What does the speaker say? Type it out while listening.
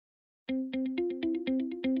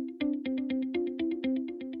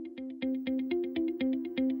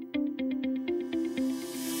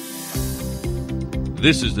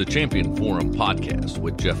This is the Champion Forum podcast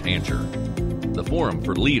with Jeff Hancher, the forum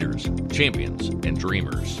for leaders, champions, and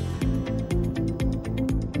dreamers.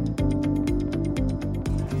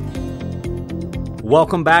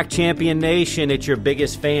 Welcome back, Champion Nation. It's your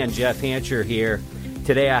biggest fan, Jeff Hancher here.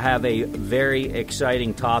 Today I have a very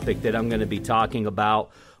exciting topic that I'm going to be talking about,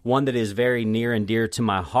 one that is very near and dear to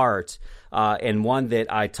my heart, and one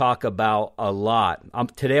that I talk about a lot.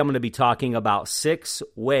 Today I'm going to be talking about 6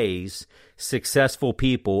 ways successful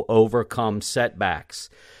people overcome setbacks.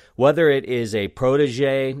 Whether it is a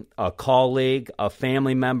protege, a colleague, a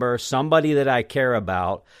family member, somebody that I care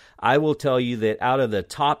about, I will tell you that out of the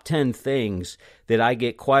top 10 things that I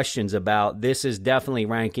get questions about, this is definitely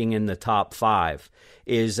ranking in the top 5.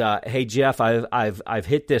 Is, hey Jeff, I've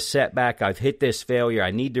hit this setback, I've hit this failure,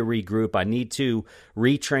 I need to regroup, I need to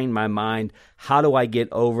retrain my mind. How do I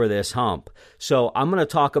get over this hump? So I'm going to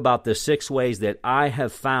talk about the 6 ways that I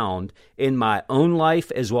have found in my own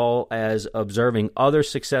life, as well as observing other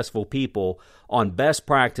successful people, on best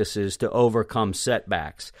practices to overcome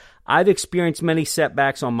setbacks. I've experienced many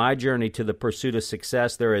setbacks on my journey to the pursuit of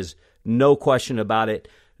success. There is no question about it.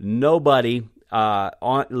 Nobody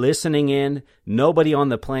listening in, nobody on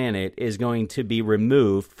the planet is going to be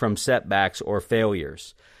removed from setbacks or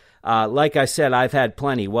failures. Like I said, I've had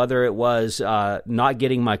plenty, whether it was not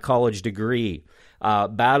getting my college degree,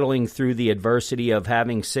 battling through the adversity of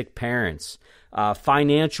having sick parents,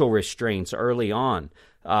 financial restraints early on.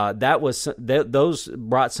 Those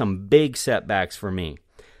brought some big setbacks for me.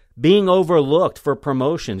 Being overlooked for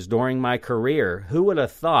promotions during my career. Who would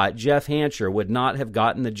have thought Jeff Hancher would not have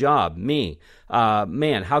gotten the job? Me.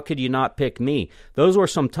 Man, how could you not pick me? Those were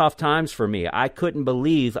some tough times for me. I couldn't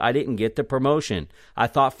believe I didn't get the promotion. I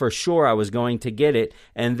thought for sure I was going to get it,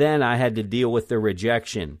 and then I had to deal with the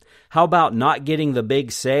rejection. How about not getting the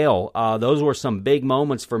big sale? Those were some big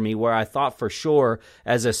moments for me where I thought for sure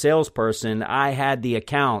as a salesperson I had the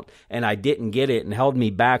account and I didn't get it, and held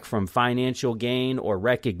me back from financial gain or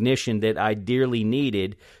recognition that I dearly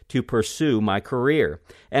needed to pursue my career.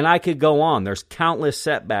 And I could go on. There's countless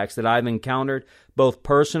setbacks that I've encountered, both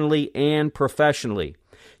personally and professionally.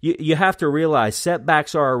 You have to realize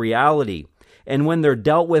setbacks are a reality, and when they're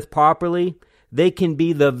dealt with properly, they can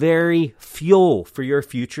be the very fuel for your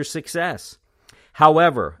future success.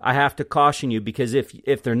 However, I have to caution you, because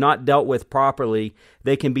if they're not dealt with properly,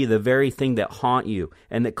 they can be the very thing that haunt you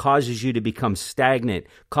and that causes you to become stagnant,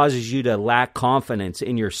 causes you to lack confidence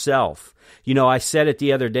in yourself. You know, I said it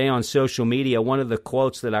the other day on social media. One of the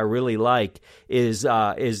quotes that I really like is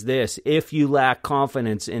this: if you lack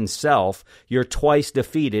confidence in self, you're twice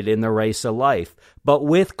defeated in the race of life. But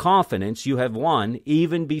with confidence, you have won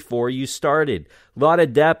even before you started. A lot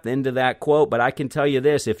of depth into that quote, but I can tell you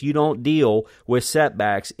this: if you don't deal with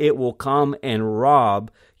setbacks, it will come and rob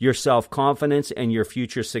your self-confidence and your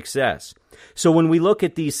future success. So when we look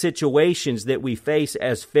at these situations that we face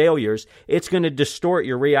as failures, it's going to distort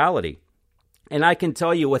your reality. And I can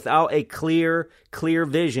tell you, without a clear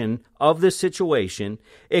vision of the situation,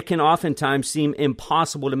 it can oftentimes seem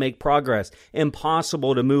impossible to make progress,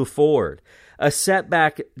 impossible to move forward. A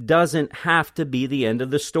setback doesn't have to be the end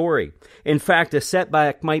of the story. In fact, a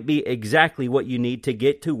setback might be exactly what you need to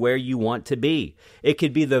get to where you want to be. It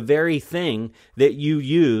could be the very thing that you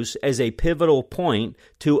use as a pivotal point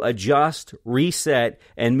to adjust, reset,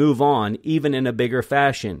 and move on, even in a bigger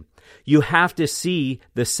fashion. You have to see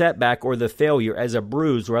the setback or the failure as a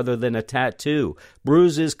bruise rather than a tattoo.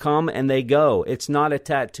 Bruises come and they go. It's not a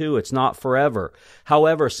tattoo. It's not forever.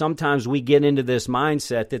 However, sometimes we get into this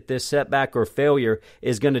mindset that this setback or failure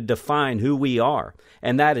is going to define who we are.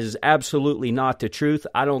 And that is absolutely not the truth.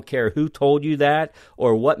 I don't care who told you that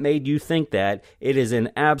or what made you think that. It is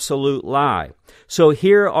an absolute lie. So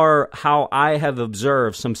here are how I have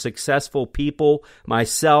observed some successful people,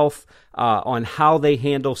 myself, on how they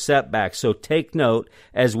handle setbacks. So take note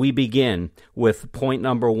as we begin with point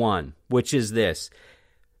number 1, which is this.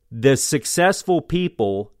 The successful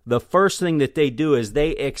people, the first thing that they do is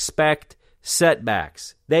they expect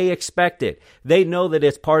setbacks. They expect it. They know that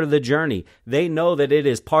it's part of the journey. They know that it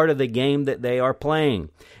is part of the game that they are playing.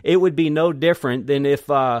 It would be no different than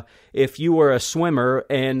if you were a swimmer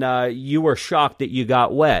and you were shocked that you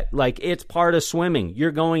got wet. Like, it's part of swimming.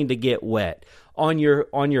 You're going to get wet. On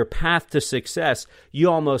your path to success, you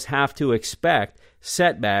almost have to expect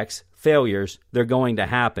setbacks, failures. They're going to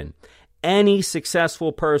happen. Any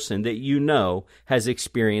successful person that you know has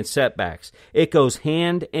experienced setbacks. It goes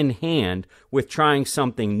hand in hand with trying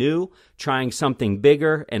something new, trying something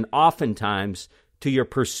bigger, and oftentimes to your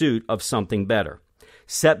pursuit of something better.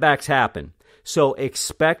 Setbacks happen, so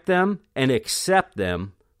expect them and accept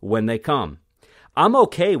them when they come. I'm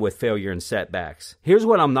okay with failure and setbacks. Here's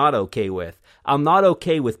what I'm not okay with. I'm not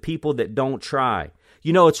okay with people that don't try.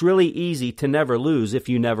 You know, it's really easy to never lose if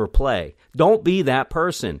you never play. Don't be that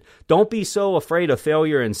person. Don't be so afraid of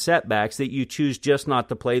failure and setbacks that you choose just not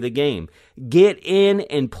to play the game. Get in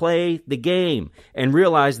and play the game and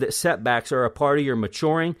realize that setbacks are a part of your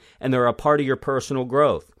maturing and they're a part of your personal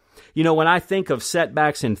growth. You know, when I think of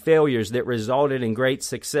setbacks and failures that resulted in great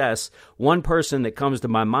success, one person that comes to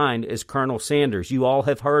my mind is Colonel Sanders. You all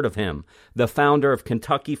have heard of him, the founder of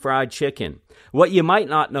Kentucky Fried Chicken. What you might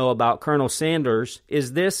not know about Colonel Sanders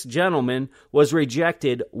is this gentleman was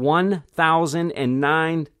rejected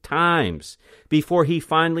 1,009 times before he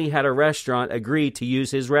finally had a restaurant agree to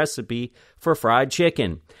use his recipe for fried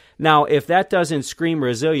chicken. Now, if that doesn't scream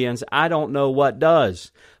resilience, I don't know what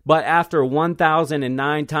does. But after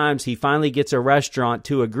 1,009 times, he finally gets a restaurant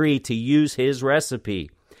to agree to use his recipe.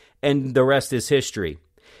 And the rest is history.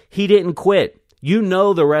 He didn't quit. You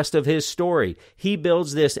know the rest of his story. He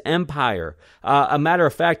builds this empire. A matter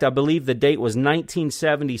of fact, I believe the date was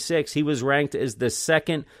 1976. He was ranked as the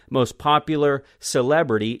second most popular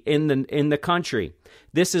celebrity in the country.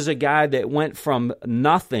 This is a guy that went from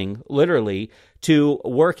nothing, literally, to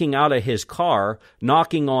working out of his car,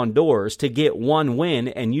 knocking on doors to get one win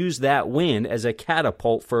and use that win as a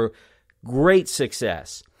catapult for great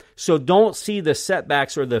success. So don't see the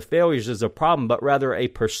setbacks or the failures as a problem, but rather a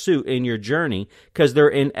pursuit in your journey because they're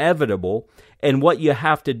inevitable. And what you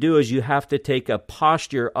have to do is you have to take a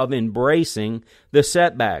posture of embracing the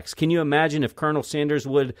setbacks. Can you imagine if Colonel Sanders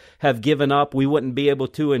would have given up, we wouldn't be able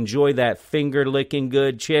to enjoy that finger-licking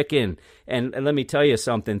good chicken. And let me tell you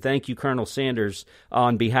something. Thank you, Colonel Sanders,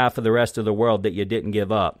 on behalf of the rest of the world that you didn't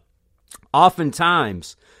give up.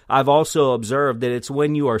 Oftentimes, I've also observed that it's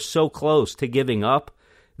when you are so close to giving up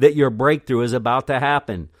that your breakthrough is about to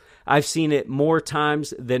happen. I've seen it more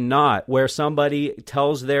times than not where somebody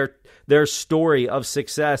tells their story of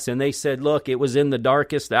success and they said, look, it was in the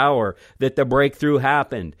darkest hour that the breakthrough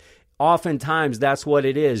happened. Oftentimes, that's what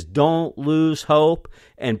it is. Don't lose hope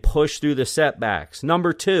and push through the setbacks.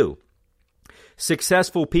 Number 2,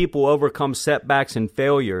 successful people overcome setbacks and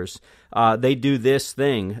failures. They do this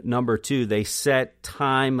thing. Number 2, they set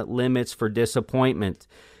time limits for disappointment.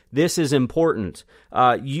 This is important.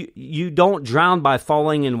 You don't drown by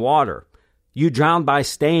falling in water. You drown by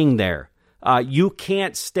staying there. You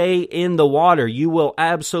can't stay in the water. You will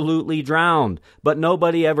absolutely drown. But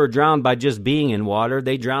nobody ever drowned by just being in water.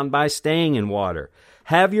 They drowned by staying in water.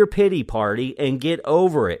 Have your pity party and get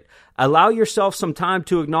over it. Allow yourself some time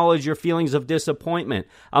to acknowledge your feelings of disappointment.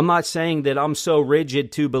 I'm not saying that I'm so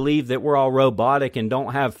rigid to believe that we're all robotic and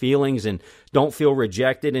don't have feelings and don't feel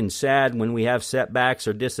rejected and sad when we have setbacks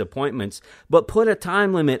or disappointments, but put a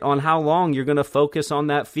time limit on how long you're going to focus on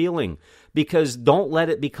that feeling. Because don't let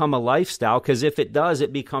it become a lifestyle, because if it does,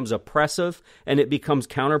 it becomes oppressive and it becomes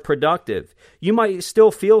counterproductive. You might still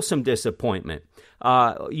feel some disappointment.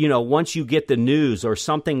 Once you get the news or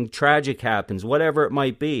something tragic happens, whatever it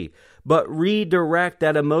might be. But redirect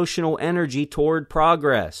that emotional energy toward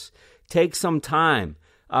progress. Take some time.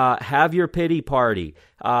 Have your pity party.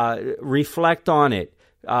 Reflect on it.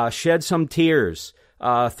 Shed some tears.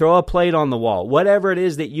 Throw a plate on the wall. Whatever it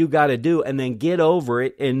is that you got to do, and then get over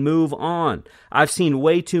it and move on. I've seen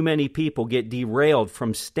way too many people get derailed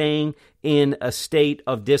from staying in a state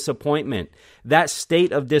of disappointment. That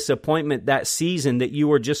state of disappointment, that season that you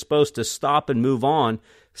were just supposed to stop and move on,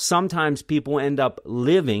 sometimes people end up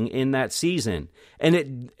living in that season. And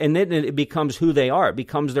then it becomes who they are. It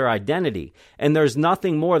becomes their identity. And there's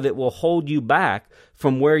nothing more that will hold you back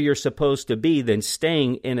from where you're supposed to be than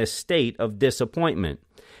staying in a state of disappointment.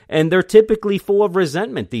 And they're typically full of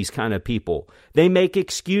resentment, these kind of people. They make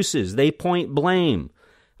excuses. They point blame.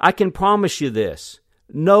 I can promise you this.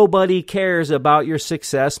 Nobody cares about your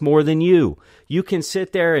success more than you. You can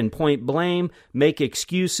sit there and point blame, make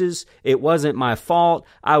excuses. It wasn't my fault.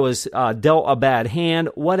 I was dealt a bad hand,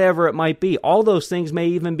 whatever it might be. All those things may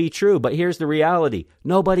even be true, but here's the reality.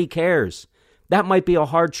 Nobody cares. That might be a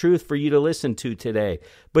hard truth for you to listen to today,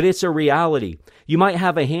 but it's a reality. You might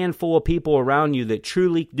have a handful of people around you that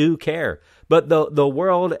truly do care, but the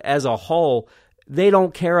world as a whole, they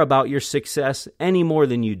don't care about your success any more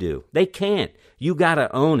than you do. They can't. You got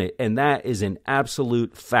to own it, and that is an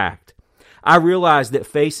absolute fact. I realize that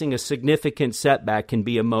facing a significant setback can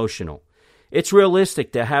be emotional. It's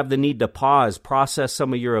realistic to have the need to pause, process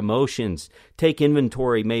some of your emotions, take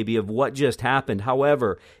inventory maybe of what just happened.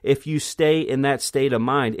 However, if you stay in that state of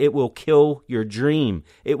mind, it will kill your dream.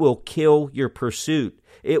 It will kill your pursuit.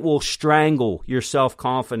 It will strangle your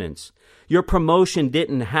self-confidence. Your promotion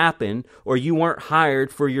didn't happen, or you weren't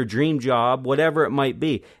hired for your dream job, whatever it might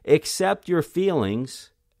be. Accept your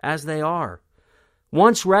feelings as they are.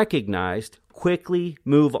 Once recognized, quickly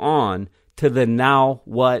move on to the now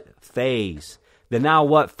what phase. The now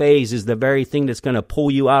what phase is the very thing that's going to pull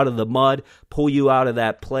you out of the mud, pull you out of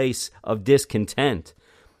that place of discontent.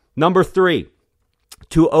 Number 3,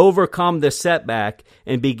 to overcome the setback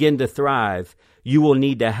and begin to thrive, you will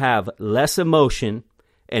need to have less emotion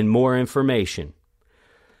and more information.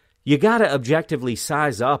 You got to objectively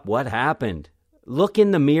size up what happened. Look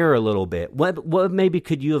in the mirror a little bit. What maybe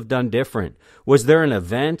could you have done different? Was there an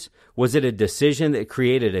event? Was it a decision that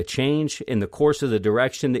created a change in the course of the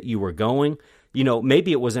direction that you were going? You know,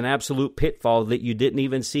 maybe it was an absolute pitfall that you didn't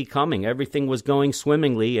even see coming. Everything was going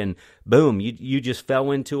swimmingly and boom, you just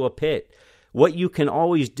fell into a pit. What you can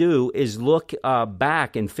always do is look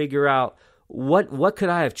back and figure out what could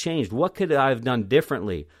I have changed? What could I have done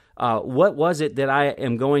differently? What was it that I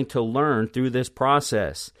am going to learn through this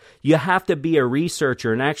process? You have to be a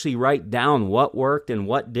researcher and actually write down what worked and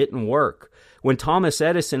what didn't work. When Thomas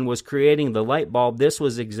Edison was creating the light bulb, this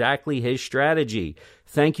was exactly his strategy.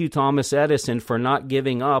 Thank you, Thomas Edison, for not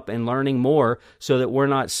giving up and learning more so that we're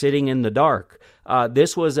not sitting in the dark.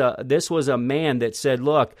 This was a man that said,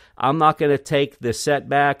 look, I'm not going to take the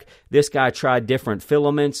setback. This guy tried different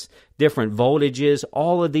filaments, different voltages,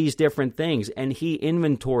 all of these different things. And he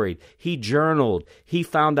inventoried, he journaled, he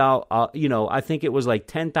found out, I think it was like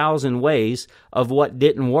 10,000 ways of what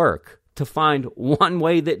didn't work to find one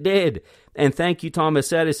way that did. And thank you,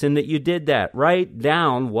 Thomas Edison, that you did that. Write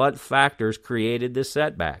down what factors created the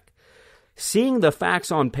setback. Seeing the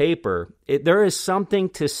facts on paper, there is something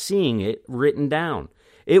to seeing it written down.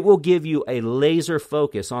 It will give you a laser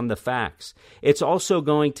focus on the facts. It's also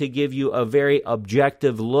going to give you a very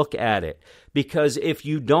objective look at it. Because if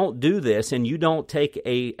you don't do this and you don't take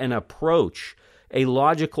an approach, a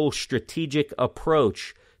logical, strategic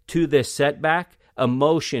approach to this setback,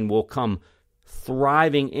 emotion will come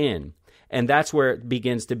thriving in. And that's where it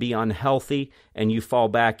begins to be unhealthy and you fall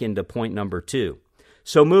back into point number 2.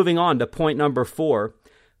 So moving on to point number 4,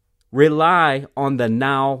 rely on the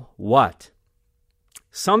now what.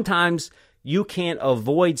 Sometimes you can't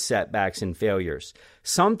avoid setbacks and failures.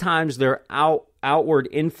 Sometimes they're outward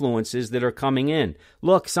influences that are coming in.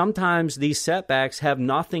 Look, sometimes these setbacks have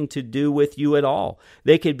nothing to do with you at all.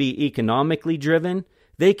 They could be economically driven.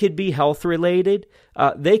 They could be health related.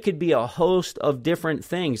 They could be a host of different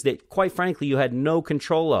things that, quite frankly, you had no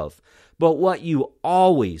control of. But what you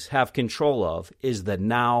always have control of is the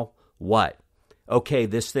now what. Okay,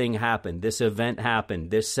 this thing happened. This event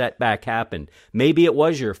happened. This setback happened. Maybe it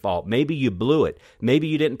was your fault. Maybe you blew it. Maybe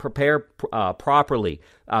you didn't prepare properly.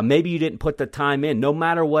 Maybe you didn't put the time in. No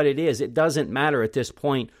matter what it is, it doesn't matter at this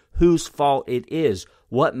point whose fault it is.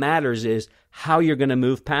 What matters is how you're going to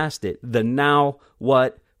move past it. The now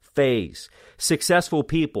what phase. Successful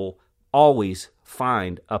people always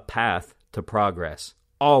find a path to progress.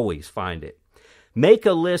 Always find it. Make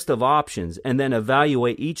a list of options and then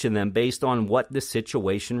evaluate each of them based on what the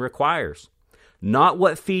situation requires. Not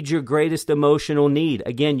what feeds your greatest emotional need.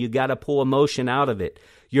 Again, you got to pull emotion out of it.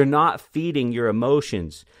 You're not feeding your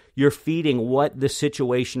emotions. You're feeding what the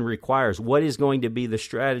situation requires. What is going to be the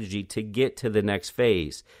strategy to get to the next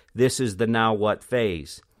phase? This is the now what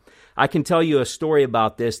phase. I can tell you a story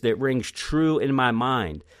about this that rings true in my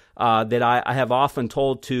mind that I have often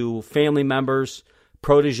told to family members,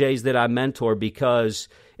 proteges that I mentor, because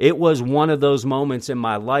it was one of those moments in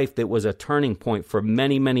my life that was a turning point for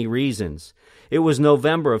many, many reasons. It was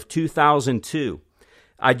November of 2002.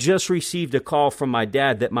 I just received a call from my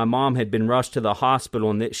dad that my mom had been rushed to the hospital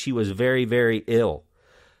and that she was very, very ill.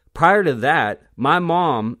 Prior to that, my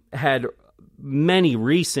mom had many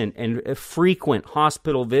recent and frequent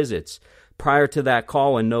hospital visits prior to that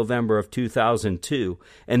call in November of 2002.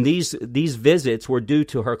 And these visits were due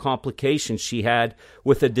to her complications she had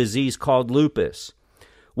with a disease called lupus.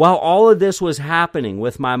 While all of this was happening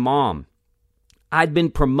with my mom, I'd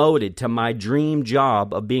been promoted to my dream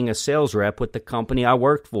job of being a sales rep with the company I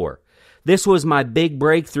worked for. This was my big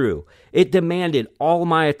breakthrough. It demanded all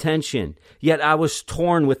my attention, yet I was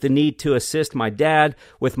torn with the need to assist my dad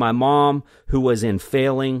with my mom, who was in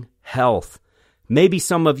failing health. Maybe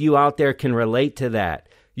some of you out there can relate to that.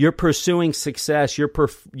 You're pursuing success.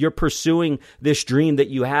 You're pursuing this dream that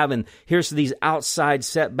you have, and here's these outside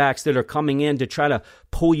setbacks that are coming in to try to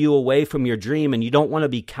pull you away from your dream, and you don't want to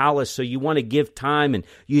be callous, so you want to give time, and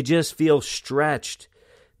you just feel stretched.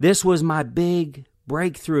 This was my big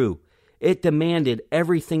breakthrough. It demanded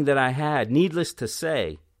everything that I had. Needless to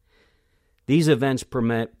say, These events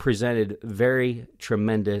presented very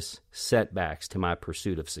tremendous setbacks to my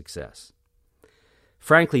pursuit of success.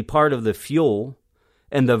 Frankly, part of the fuel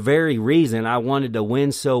and the very reason I wanted to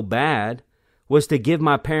win so bad was to give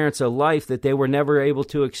my parents a life that they were never able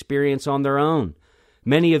to experience on their own.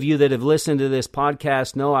 Many of you that have listened to this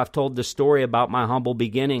podcast know I've told the story about my humble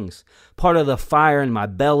beginnings. Part of the fire in my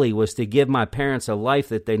belly was to give my parents a life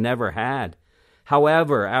that they never had.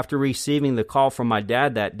 However, after receiving the call from my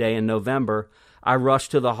dad that day in November, I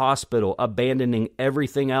rushed to the hospital, abandoning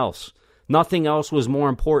everything else. Nothing else was more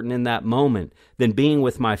important in that moment than being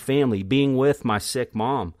with my family, being with my sick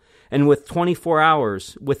mom. And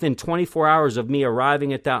within 24 hours of me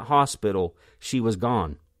arriving at that hospital, she was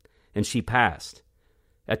gone, and she passed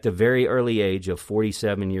at the very early age of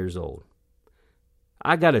 47 years old.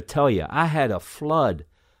 I got to tell you, I had a flood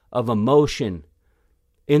of emotion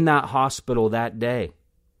in that hospital that day.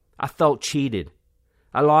 I felt cheated.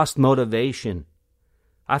 I lost motivation.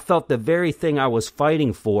 I felt the very thing I was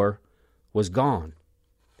fighting for was gone.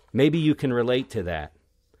 Maybe you can relate to that.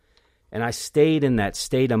 And I stayed in that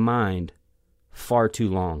state of mind far too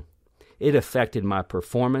long. It affected my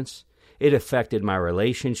performance. It affected my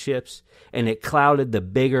relationships, and it clouded the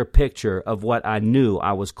bigger picture of what I knew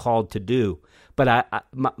I was called to do. But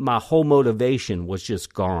my whole motivation was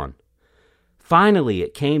just gone. Finally,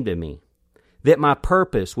 it came to me that my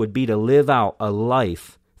purpose would be to live out a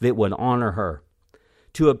life that would honor her,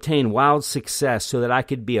 to obtain wild success so that I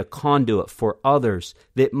could be a conduit for others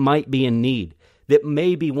that might be in need, that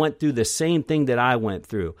maybe went through the same thing that I went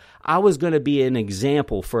through. I was going to be an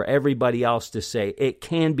example for everybody else to say, it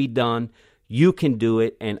can be done, you can do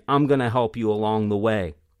it, and I'm going to help you along the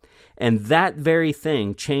way. And that very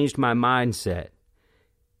thing changed my mindset.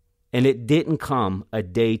 And it didn't come a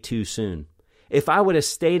day too soon. If I would have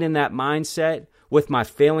stayed in that mindset with my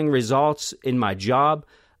failing results in my job,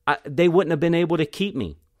 they wouldn't have been able to keep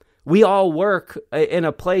me. We all work in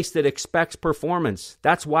a place that expects performance.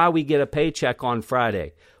 That's why we get a paycheck on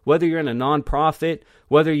Friday. Whether you're in a nonprofit,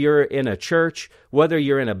 whether you're in a church, whether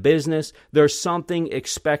you're in a business, there's something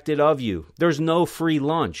expected of you. There's no free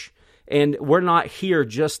lunch. And we're not here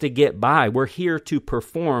just to get by. We're here to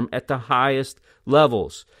perform at the highest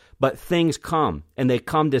levels. But things come, and they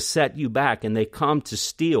come to set you back, and they come to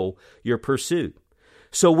steal your pursuit.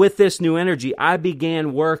 So with this new energy, I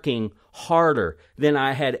began working harder than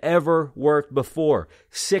I had ever worked before.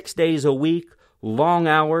 6 days a week, long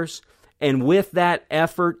hours, and with that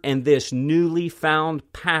effort and this newly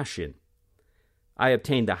found passion, I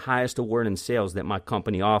obtained the highest award in sales that my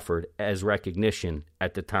company offered as recognition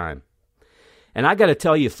at the time. And I got to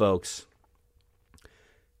tell you, folks,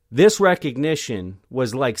 this recognition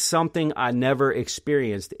was like something I never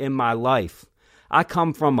experienced in my life. I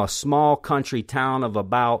come from a small country town of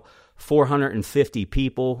about 450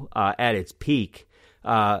 people at its peak.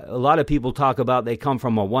 A lot of people talk about they come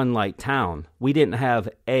from a one-light town. We didn't have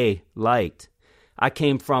a light. I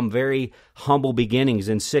came from very humble beginnings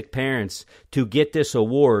and sick parents to get this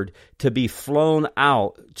award, to be flown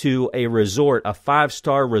out to a resort, a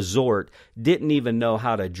 5-star resort, didn't even know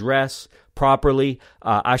how to dress properly.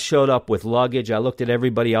 I showed up with luggage. I looked at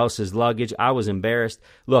everybody else's luggage. I was embarrassed.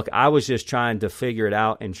 Look, I was just trying to figure it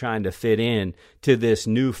out and trying to fit in to this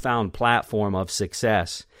newfound platform of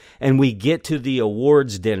success. And we get to the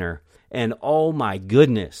awards dinner, and oh my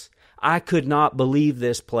goodness, I could not believe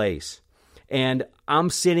this place. And I'm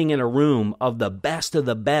sitting in a room of the best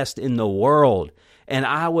in the world, and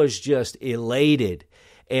I was just elated.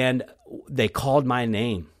 And they called my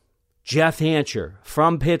name. Jeff Hancher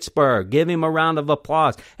from Pittsburgh. Give him a round of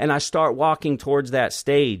applause. And I start walking towards that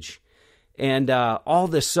stage. And all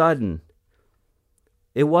of a sudden,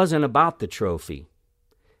 it wasn't about the trophy.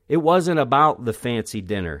 It wasn't about the fancy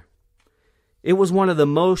dinner. It was one of the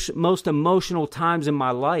most emotional times in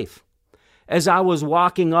my life. As I was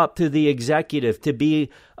walking up to the executive to be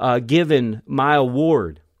given my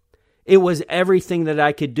award, it was everything that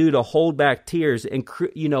I could do to hold back tears and,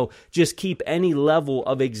 just keep any level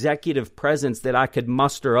of executive presence that I could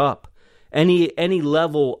muster up, any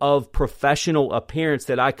level of professional appearance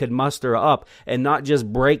that I could muster up, and not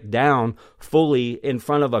just break down fully in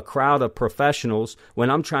front of a crowd of professionals when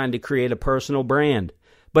I'm trying to create a personal brand.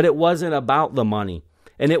 But it wasn't about the money,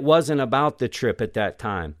 and it wasn't about the trip at that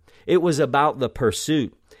time. It was about the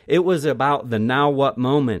pursuit. It was about the now what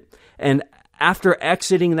moment. And after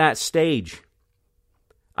exiting that stage,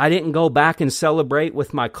 I didn't go back and celebrate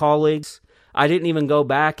with my colleagues. I didn't even go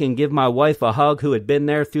back and give my wife a hug who had been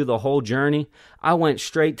there through the whole journey. I went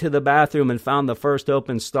straight to the bathroom and found the first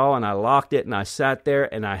open stall, and I locked it, and I sat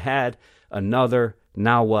there, and I had another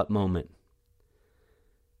now what moment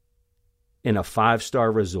in a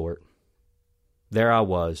 5-star resort. There I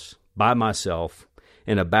was, by myself,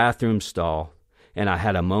 in a bathroom stall, and I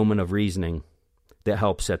had a moment of reasoning that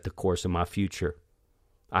helped set the course of my future.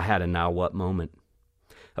 I had a now what moment.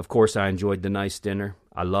 Of course, I enjoyed the nice dinner.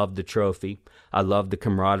 I loved the trophy. I loved the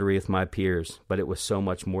camaraderie with my peers, but it was so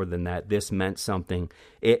much more than that. This meant something.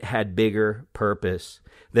 It had bigger purpose.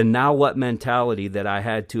 The now what mentality that I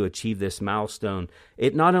had to achieve this milestone,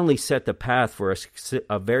 it not only set the path for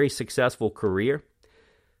a very successful career,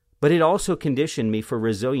 but it also conditioned me for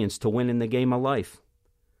resilience to win in the game of life.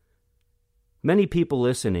 Many people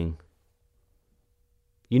listening,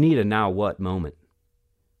 you need a now what moment.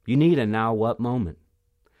 You need a now what moment.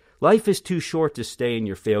 Life is too short to stay in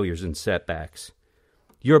your failures and setbacks.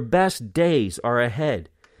 Your best days are ahead,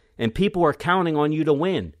 and people are counting on you to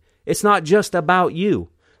win. It's not just about you.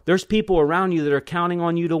 There's people around you that are counting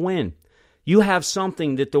on you to win. You have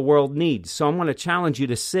something that the world needs, so I'm going to challenge you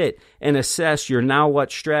to sit and assess your now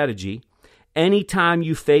what strategy anytime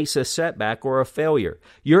you face a setback or a failure.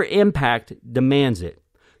 Your impact demands it.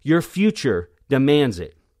 Your future demands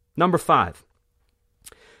it. Number 5.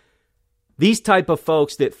 These type of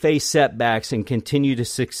folks that face setbacks and continue to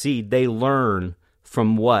succeed, they learn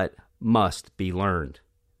from what must be learned.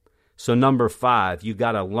 So number 5, you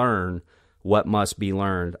got to learn what must be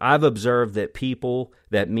learned. I've observed that people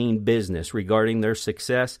that mean business regarding their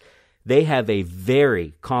success, they have a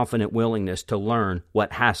very confident willingness to learn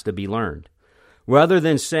what has to be learned. Rather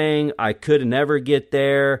than saying, I could never get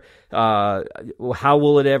there, how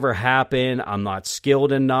will it ever happen, I'm not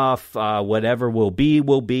skilled enough, whatever will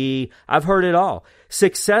be. I've heard it all.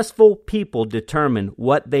 Successful people determine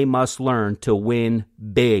what they must learn to win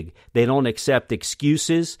big. They don't accept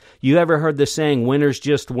excuses. You ever heard the saying, winners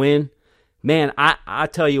just win? Man, I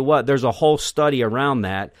tell you what, there's a whole study around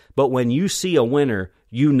that, but when you see a winner,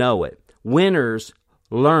 you know it. Winners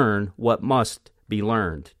learn what must be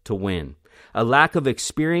learned to win. A lack of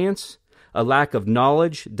experience, a lack of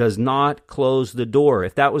knowledge does not close the door.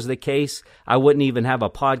 If that was the case, I wouldn't even have a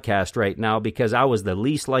podcast right now because I was the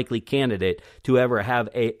least likely candidate to ever have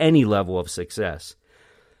any level of success.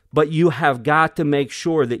 But you have got to make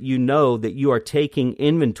sure that you know that you are taking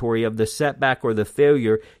inventory of the setback or the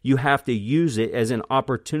failure. You have to use it as an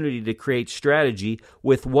opportunity to create strategy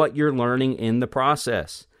with what you're learning in the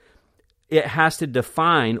process. It has to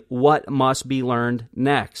define what must be learned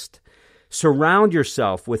next. Surround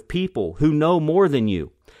yourself with people who know more than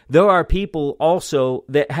you. There are people also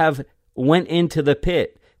that have went into the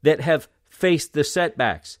pit, that have faced the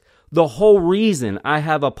setbacks. The whole reason I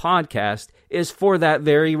have a podcast is for that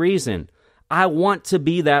very reason. I want to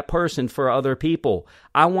be that person for other people.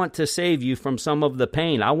 I want to save you from some of the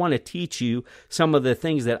pain. I want to teach you some of the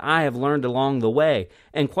things that I have learned along the way.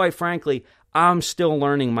 And quite frankly, I'm still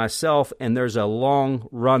learning myself, and there's a long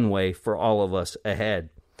runway for all of us ahead.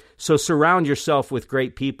 So surround yourself with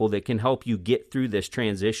great people that can help you get through this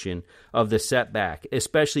transition of the setback,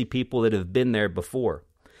 especially people that have been there before.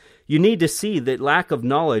 You need to see that lack of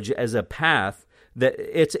knowledge as a path, that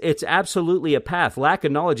it's absolutely a path. Lack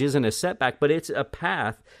of knowledge isn't a setback, but it's a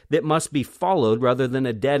path that must be followed rather than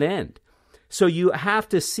a dead end. So you have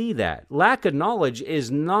to see that. Lack of knowledge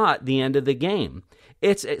is not the end of the game.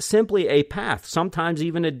 It's simply a path, sometimes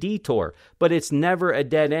even a detour, but it's never a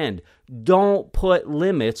dead end. Don't put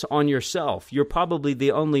limits on yourself. You're probably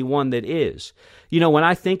the only one that is. You know, when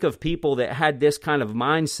I think of people that had this kind of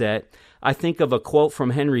mindset, I think of a quote from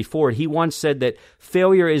Henry Ford. He once said that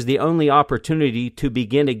failure is the only opportunity to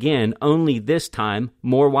begin again, only this time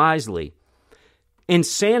more wisely.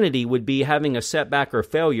 Insanity would be having a setback or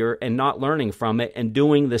failure and not learning from it and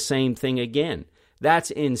doing the same thing again.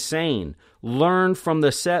 That's insane. Learn from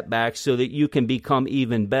the setback so that you can become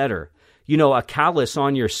even better. You know, a callus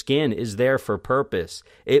on your skin is there for purpose.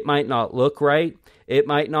 It might not look right. It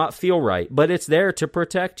might not feel right, but it's there to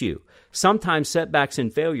protect you. Sometimes setbacks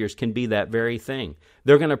and failures can be that very thing.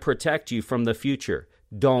 They're going to protect you from the future.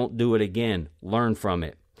 Don't do it again. Learn from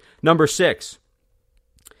it. Number 6,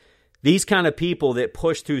 these kind of people that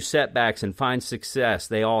push through setbacks and find success,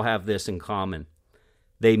 they all have this in common.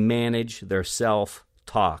 They manage their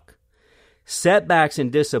self-talk. Setbacks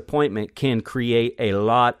and disappointment can create a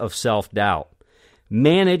lot of self-doubt.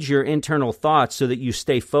 Manage your internal thoughts so that you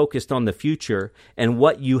stay focused on the future and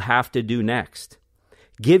what you have to do next.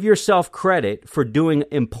 Give yourself credit for doing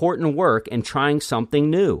important work and trying something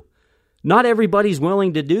new. Not everybody's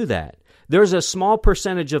willing to do that. There's a small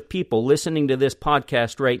percentage of people listening to this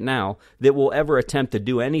podcast right now that will ever attempt to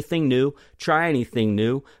do anything new, try anything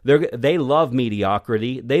new. They love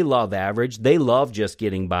mediocrity. They love average. They love just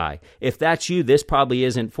getting by. If that's you, this probably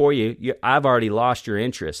isn't for you. I've already lost your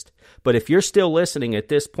interest. But if you're still listening at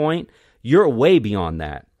this point, you're way beyond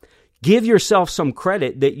that. Give yourself some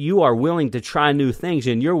credit that you are willing to try new things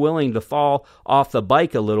and you're willing to fall off the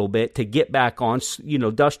bike a little bit to get back on,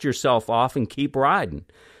 dust yourself off and keep riding.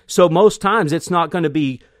 So most times it's not going to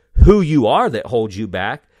be who you are that holds you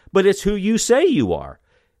back, but it's who you say you are.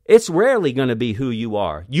 It's rarely going to be who you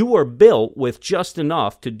are. You were built with just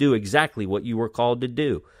enough to do exactly what you were called to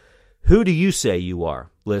do. Who do you say you are,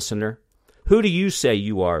 listener? Who do you say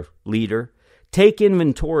you are, leader? Take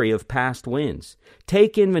inventory of past wins.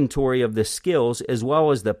 Take inventory of the skills as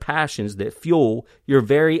well as the passions that fuel your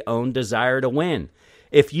very own desire to win.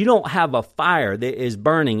 If you don't have a fire that is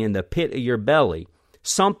burning in the pit of your belly,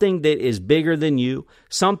 something that is bigger than you,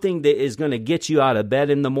 something that is going to get you out of bed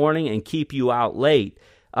in the morning and keep you out late,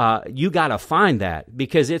 you got to find that,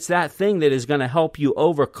 because it's that thing that is going to help you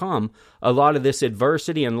overcome a lot of this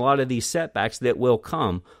adversity and a lot of these setbacks that will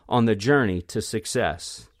come on the journey to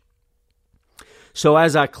success. So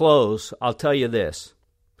as I close, I'll tell you this.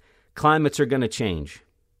 Climates are going to change.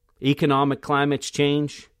 Economic climates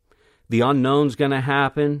change. The unknown's going to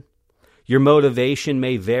happen. Your motivation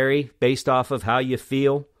may vary based off of how you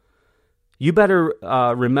feel. You better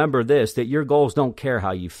remember this, that your goals don't care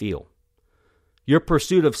how you feel. Your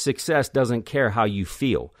pursuit of success doesn't care how you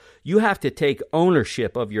feel. You have to take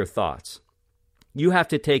ownership of your thoughts. You have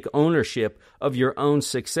to take ownership of your own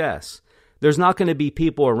success. There's not going to be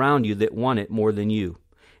people around you that want it more than you.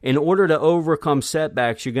 In order to overcome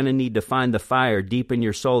setbacks, you're going to need to find the fire deep in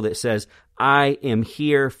your soul that says, I am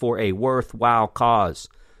here for a worthwhile cause.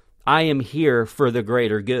 I am here for the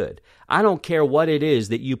greater good. I don't care what it is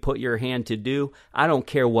that you put your hand to do. I don't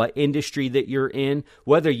care what industry that you're in,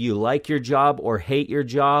 whether you like your job or hate your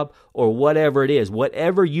job or whatever it is.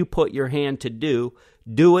 Whatever you put your hand to do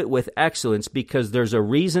it with excellence, because there's a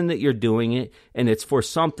reason that you're doing it, and it's for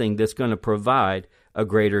something that's going to provide a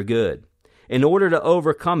greater good. In order to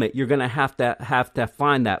overcome it, you're going to have to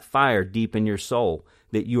find that fire deep in your soul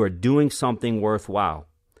that you are doing something worthwhile.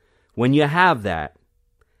 When you have that,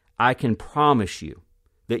 I can promise you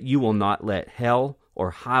that you will not let hell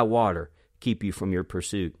or high water keep you from your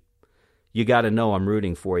pursuit. You got to know I'm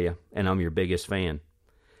rooting for you, and I'm your biggest fan.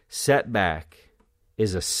 Setback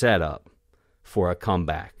is a setup for a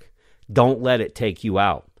comeback. Don't let it take you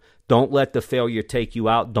out. Don't let the failure take you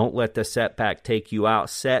out. Don't let the setback take you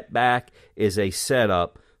out. Setback is a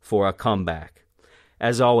setup for a comeback.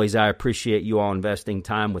 As always, I appreciate you all investing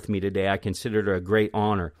time with me today. I consider it a great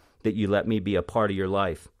honor that you let me be a part of your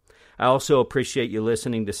life. I also appreciate you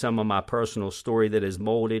listening to some of my personal story that has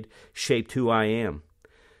molded, shaped who I am.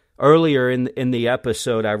 Earlier in the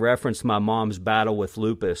episode, I referenced my mom's battle with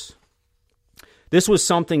lupus. This was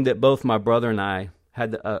something that both my brother and I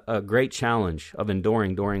had a great challenge of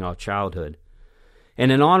enduring during our childhood.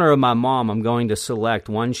 And in honor of my mom, I'm going to select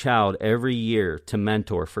one child every year to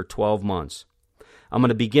mentor for 12 months. I'm going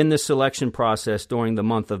to begin the selection process during the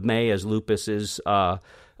month of May, as Lupus is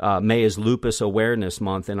Lupus Awareness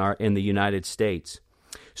Month in the United States.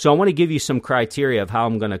 So I want to give you some criteria of how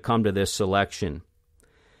I'm going to come to this selection.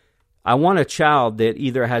 I want a child that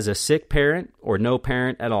either has a sick parent or no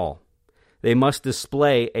parent at all. They must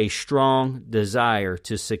display a strong desire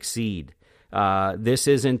to succeed. This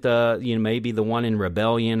isn't maybe the one in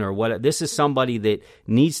rebellion or what. This is somebody that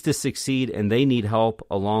needs to succeed and they need help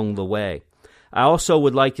along the way. I also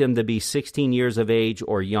would like them to be 16 years of age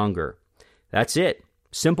or younger. That's it.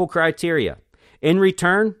 Simple criteria. In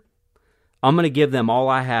return, I'm going to give them all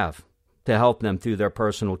I have to help them through their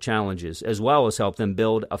personal challenges, as well as help them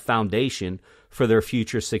build a foundation for their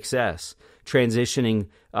future success, transitioning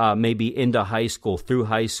maybe into high school, through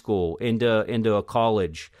high school, into a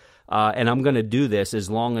college. And I'm going to do this as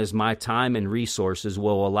long as my time and resources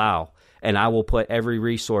will allow. And I will put every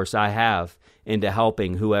resource I have into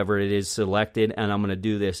helping whoever it is selected, and I'm going to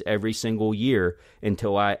do this every single year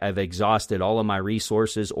until I've exhausted all of my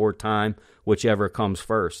resources or time, whichever comes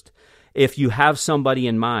first. If you have somebody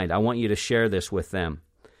in mind, I want you to share this with them.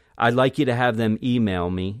 I'd like you to have them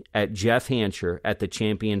email me at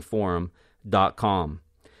jeffhancher@thechampionforum.com.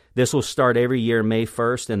 This will start every year May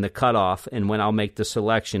 1st, and the cutoff and when I'll make the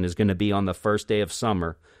selection is going to be on the first day of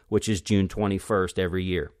summer, which is June 21st every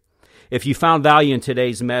year. If you found value in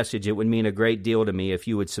today's message, it would mean a great deal to me if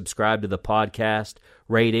you would subscribe to the podcast,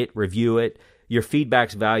 rate it, review it. Your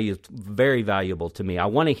feedback's very valuable to me. I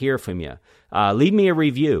want to hear from you. Leave me a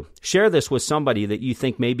review. Share this with somebody that you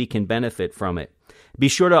think maybe can benefit from it. Be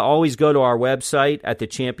sure to always go to our website at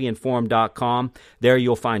thechampionforum.com. There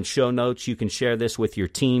you'll find show notes. You can share this with your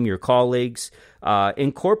team, your colleagues.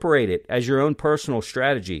 Incorporate it as your own personal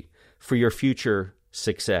strategy for your future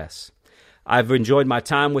success. I've enjoyed my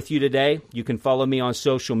time with you today. You can follow me on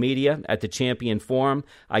social media at the Champion Forum.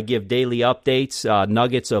 I give daily updates,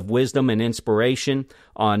 nuggets of wisdom and inspiration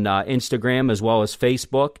on Instagram as well as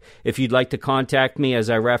Facebook. If you'd like to contact me, as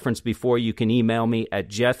I referenced before, you can email me at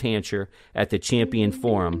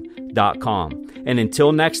jeffhancher@thechampionforum.com. And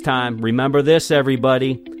until next time, remember this,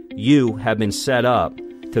 everybody. You have been set up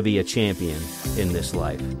to be a champion in this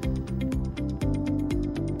life.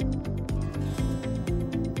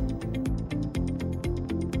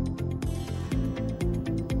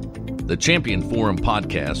 The Champion Forum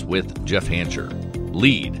podcast with Jeff Hancher.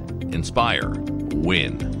 Lead, inspire,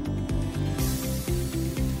 win.